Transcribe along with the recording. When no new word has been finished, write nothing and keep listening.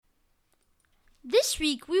This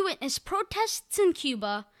week, we witnessed protests in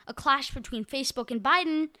Cuba, a clash between Facebook and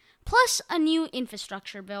Biden, plus a new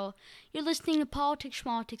infrastructure bill. You're listening to Politics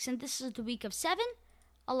Schmaltics, and this is the week of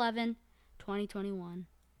 7/11/2021.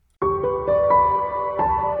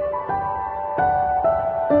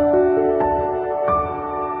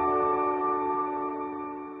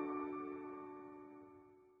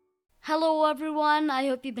 Hello everyone, I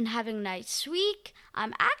hope you've been having a nice week.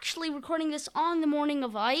 I'm actually recording this on the morning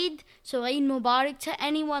of Eid, so Eid Mubarak to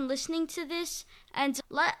anyone listening to this, and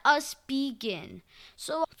let us begin.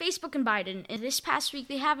 So Facebook and Biden, in this past week,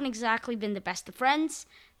 they haven't exactly been the best of friends.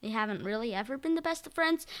 They haven't really ever been the best of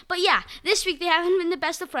friends. But yeah, this week they haven't been the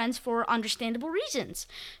best of friends for understandable reasons.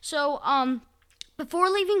 So, before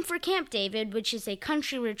leaving for Camp David, which is a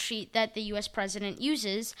country retreat that the U.S. president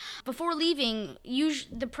uses, before leaving,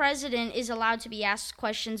 the president is allowed to be asked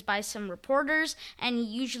questions by some reporters, and he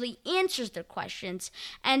usually answers their questions.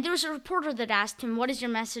 And there was a reporter that asked him, what is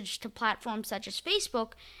your message to platforms such as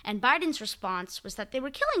Facebook? And Biden's response was that they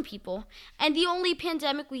were killing people, and the only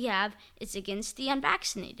pandemic we have is against the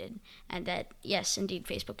unvaccinated. And that, yes, indeed,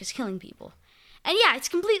 Facebook is killing people. And yeah, it's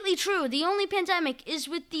completely true. The only pandemic is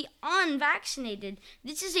with the unvaccinated.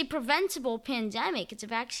 This is a preventable pandemic. It's a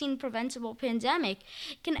vaccine-preventable pandemic.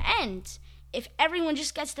 It can end if everyone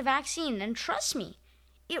just gets the vaccine. And trust me,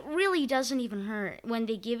 it really doesn't even hurt when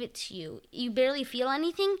they give it to you. You barely feel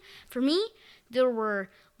anything. For me, there were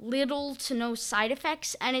little to no side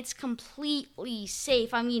effects, and it's completely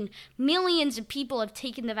safe. I mean, millions of people have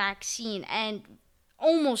taken the vaccine, and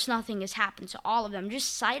almost nothing has happened to all of them,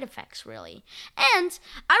 just side effects, really. And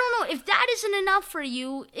I don't know if that isn't enough for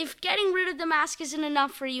you, if getting rid of the mask isn't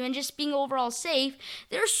enough for you and just being overall safe,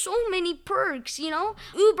 there's so many perks, you know?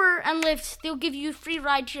 Uber and Lyft, they'll give you a free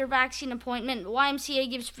ride to your vaccine appointment. YMCA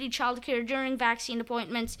gives free childcare during vaccine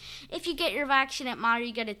appointments. If you get your vaccine at Meijer,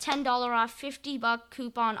 you get a $10 off, $50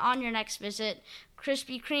 coupon on your next visit.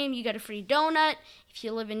 Krispy Kreme, you get a free donut. If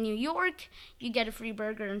you live in New York, you get a free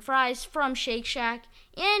burger and fries from Shake Shack.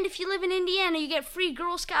 And if you live in Indiana, you get free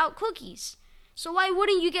Girl Scout cookies. So why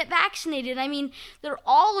wouldn't you get vaccinated? I mean, there are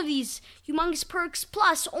all of these humongous perks,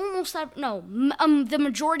 plus the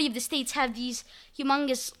majority of the states have these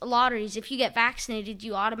humongous lotteries. If you get vaccinated,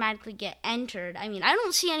 you automatically get entered. I mean, I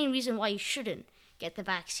don't see any reason why you shouldn't get the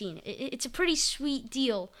vaccine. It's a pretty sweet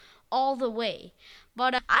deal all the way.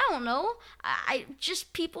 But I don't know. I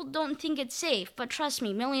just, people don't think it's safe. But trust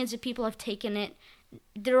me, millions of people have taken it.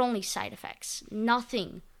 They're only side effects.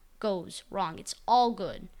 Nothing goes wrong. It's all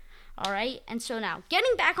good. All right? And so now,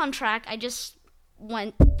 getting back on track, I just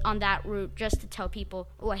went on that route just to tell people.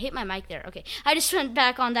 Oh, I hit my mic there. Okay. I just went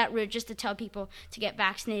back on that route just to tell people to get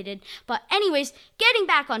vaccinated. But anyways, getting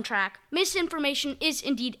back on track, misinformation is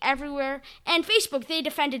indeed everywhere. And Facebook, they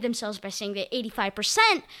defended themselves by saying that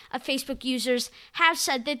 85% of Facebook users have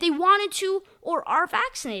said that they wanted to or are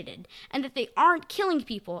vaccinated and that they aren't killing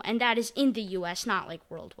people. And that is in the U.S., not like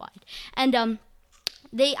worldwide. And,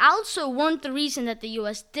 they also weren't the reason that the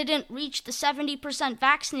U.S. didn't reach the 70%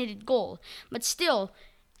 vaccinated goal. But still,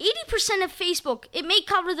 80% of Facebook, it may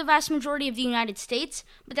cover the vast majority of the United States,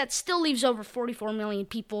 but that still leaves over 44 million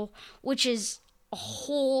people, which is a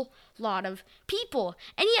whole lot of people.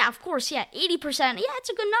 And yeah, of course, 80%, it's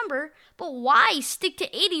a good number, but why stick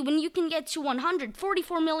to 80 when you can get to 100?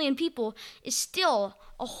 44 million people is still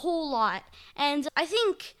a whole lot. And I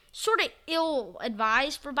think sort of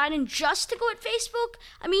ill-advised for Biden just to go at Facebook.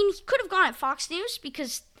 I mean, he could have gone at Fox News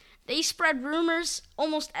because they spread rumors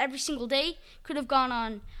almost every single day. Could have gone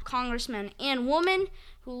on Congressman and woman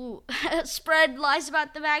who spread lies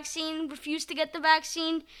about the vaccine, refused to get the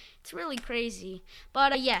vaccine. It's really crazy.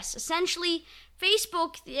 But yes, essentially,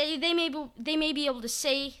 Facebook, they may be able to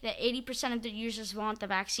say that 80% of their users want the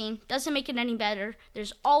vaccine. Doesn't make it any better.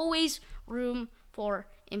 There's always room for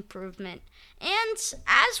improvement. And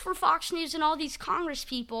as for Fox News and all these Congress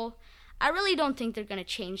people, I really don't think they're going to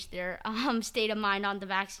change their state of mind on the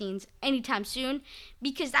vaccines anytime soon,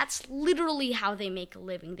 because that's literally how they make a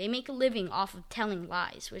living. They make a living off of telling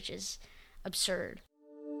lies, which is absurd.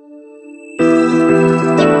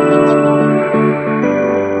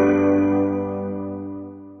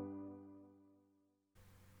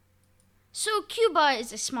 So Cuba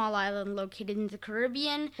is a small island located in the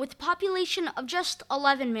Caribbean with a population of just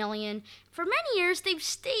 11 million. For many years, they've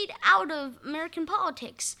stayed out of American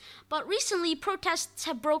politics, but recently protests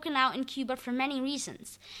have broken out in Cuba for many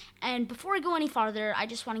reasons. And before I go any farther, I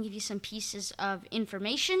just want to give you some pieces of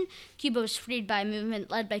information. Cuba was freed by a movement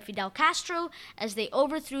led by Fidel Castro as they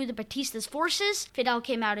overthrew the Batista's forces. Fidel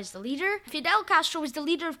came out as the leader. Fidel Castro was the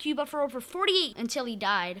leader of Cuba for over 48 until he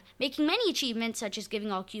died, making many achievements such as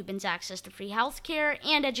giving all Cubans access to free health care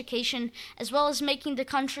and education, as well as making the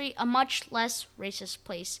country a much less racist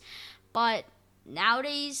place. But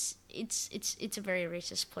nowadays, it's a very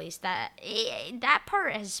racist place. That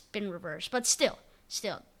part has been reversed, but still,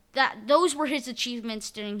 those were his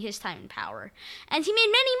achievements during his time in power. And he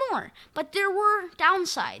made many more, but there were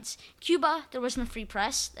downsides. Cuba, there wasn't a free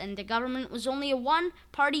press, and the government was only a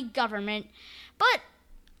one-party government. But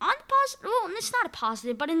on the positive, well, it's not a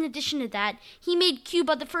positive, but in addition to that, he made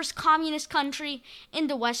Cuba the first communist country in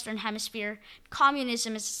the Western Hemisphere.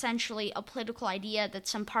 Communism is essentially a political idea that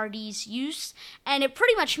some parties use, and it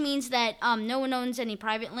pretty much means that no one owns any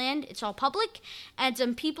private land. It's all public,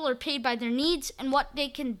 and people are paid by their needs and what they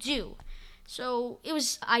can do. So it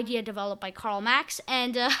was an idea developed by Karl Marx,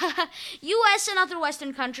 and U.S. and other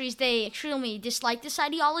Western countries, they extremely dislike this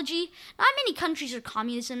ideology. Not many countries are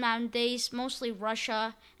communism nowadays, mostly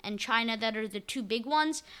Russia and China that are the two big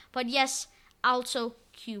ones, but yes, also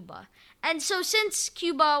Cuba. And so since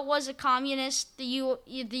Cuba was a communist, the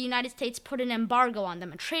United States put an embargo on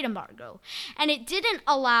them, a trade embargo. And it didn't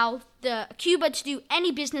allow Cuba to do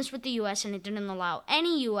any business with the U.S., and it didn't allow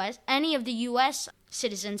any of the U.S.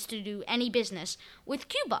 citizens to do any business with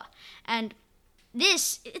Cuba. And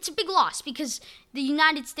it's a big loss because the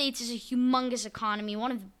United States is a humongous economy,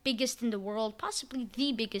 one of the biggest in the world, possibly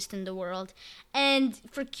the biggest in the world. And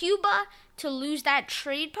for Cuba to lose that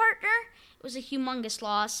trade partner, it was a humongous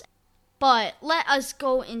loss. But let us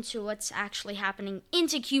go into what's actually happening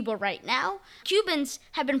into Cuba right now. Cubans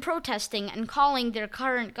have been protesting and calling their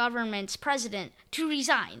current government's president to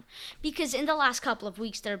resign. Because in the last couple of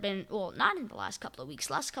weeks,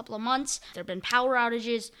 last couple of months, there have been power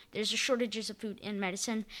outages, there's shortages of food and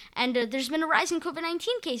medicine, and there's been a rise in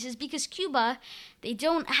COVID-19 cases because Cuba, they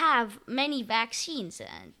don't have many vaccines.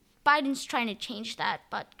 And Biden's trying to change that,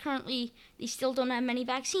 but currently they still don't have many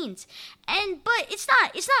vaccines. But it's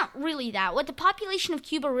not really that. What the population of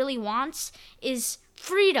Cuba really wants is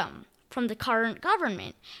freedom from the current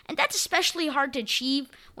government. And that's especially hard to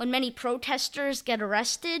achieve when many protesters get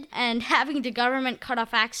arrested and having the government cut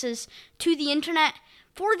off access to the internet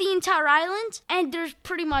for the entire island, and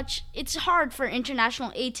it's hard for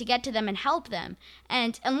international aid to get to them and help them.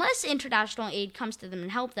 And unless international aid comes to them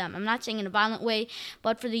and help them, I'm not saying in a violent way,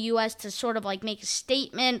 but for the U.S. to sort of like make a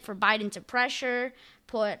statement, for Biden to pressure,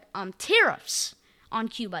 put tariffs on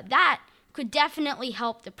Cuba, that could definitely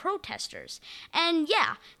help the protesters. And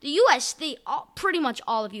yeah, the U.S., pretty much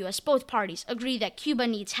all of U.S., both parties, agree that Cuba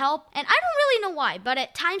needs help. And I don't really know why, but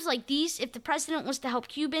at times like these, if the president was to help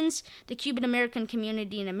Cubans, the Cuban-American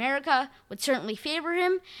community in America would certainly favor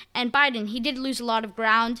him. And Biden, he did lose a lot of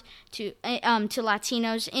ground to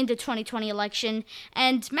Latinos in the 2020 election.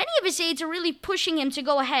 And many of his aides are really pushing him to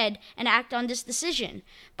go ahead and act on this decision.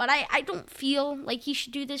 But I don't feel like he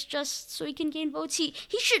should do this just so he can gain votes. He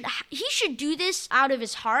should do this out of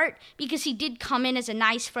his heart because he did come in as a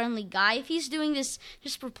nice, friendly guy. If he's doing this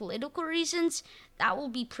just for political reasons, that will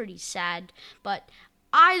be pretty sad. But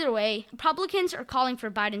either way, Republicans are calling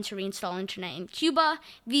for Biden to reinstall internet in Cuba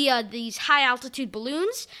via these high-altitude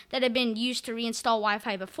balloons that have been used to reinstall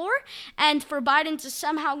Wi-Fi before, and for Biden to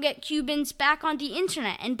somehow get Cubans back on the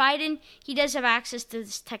internet. And Biden, he does have access to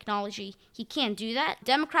this technology. He can't do that.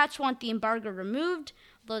 Democrats want the embargo removed,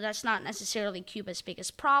 though that's not necessarily Cuba's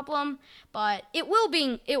biggest problem, but it will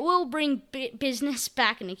bring business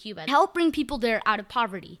back into Cuba, help bring people there out of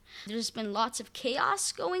poverty. There's been lots of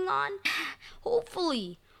chaos going on.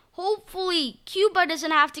 Hopefully, Cuba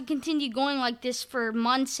doesn't have to continue going like this for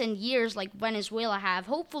months and years like Venezuela have.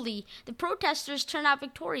 Hopefully, the protesters turn out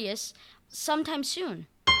victorious sometime soon.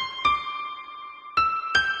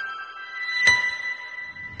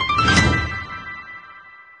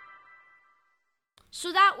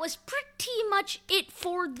 So that was pretty much it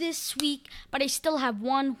for this week, but I still have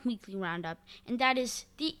one weekly roundup, and that is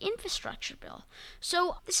the infrastructure bill.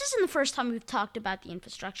 So this isn't the first time we've talked about the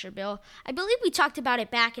infrastructure bill. I believe we talked about it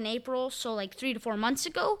back in April, so like 3 to 4 months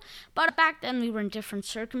ago, but back then we were in different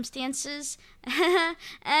circumstances,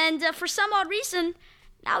 and for some odd reason,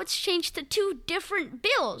 now it's changed to two different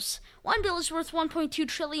bills. One bill is worth $1.2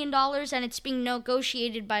 trillion, and it's being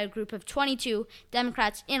negotiated by a group of 22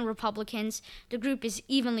 Democrats and Republicans. The group is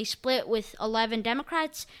evenly split with 11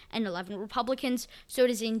 Democrats and 11 Republicans, so it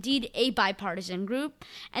is indeed a bipartisan group.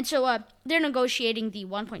 And so they're negotiating the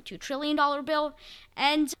 $1.2 trillion bill,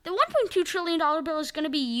 and the $1.2 trillion bill is going to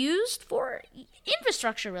be used for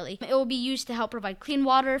infrastructure, really. It will be used to help provide clean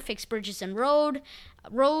water, fix bridges and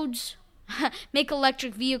roads, make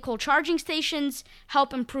electric vehicle charging stations,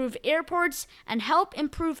 help improve airports, and help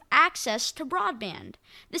improve access to broadband.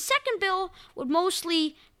 The second bill would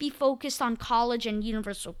mostly be focused on college and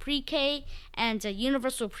universal pre-K, and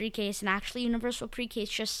universal pre-K isn't actually universal pre-K,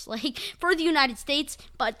 it's just like for the United States,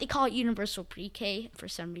 but they call it universal pre-K for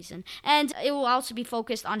some reason. And it will also be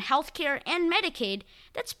focused on healthcare and Medicaid.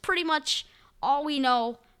 That's pretty much all we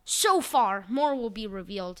know so far. More will be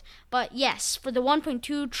revealed. But yes, for the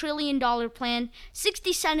 $1.2 trillion plan,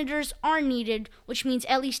 60 senators are needed, which means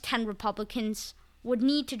at least 10 Republicans would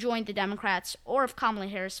need to join the Democrats, or if Kamala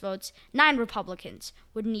Harris votes, 9 Republicans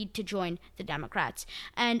would need to join the Democrats.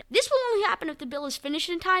 And this will only happen if the bill is finished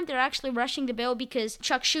in time. They're actually rushing the bill because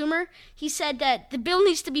Chuck Schumer, he said that the bill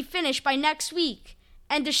needs to be finished by next week.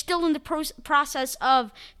 And they're still in the process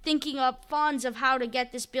of thinking up funds of how to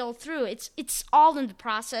get this bill through. It's all in the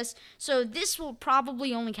process. So this will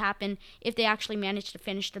probably only happen if they actually manage to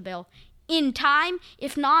finish the bill in time.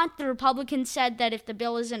 If not, the Republicans said that if the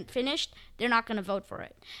bill isn't finished, they're not going to vote for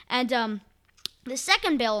it. And the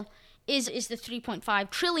second bill is the $3.5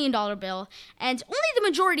 trillion bill, and only the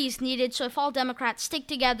majority is needed, so if all Democrats stick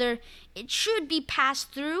together, it should be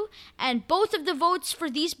passed through, and both of the votes for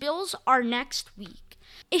these bills are next week.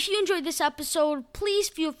 If you enjoyed this episode, please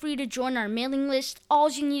feel free to join our mailing list. All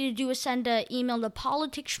you need to do is send an email to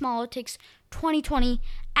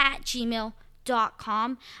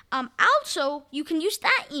politicsschmolitics2020@gmail.com. Also, you can use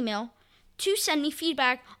that email to send me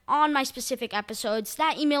feedback on my specific episodes.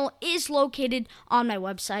 That email is located on my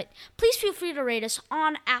website. Please feel free to rate us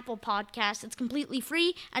on Apple Podcasts. It's completely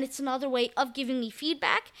free, and it's another way of giving me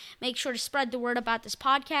feedback. Make sure to spread the word about this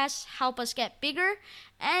podcast, help us get bigger,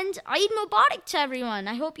 and Eid Mubarak to everyone.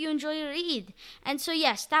 I hope you enjoy your Eid. And so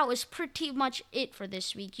yes, that was pretty much it for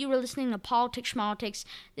this week. You were listening to Politics Schmolitics.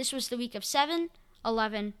 This was the week of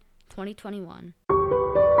 7/11/2021.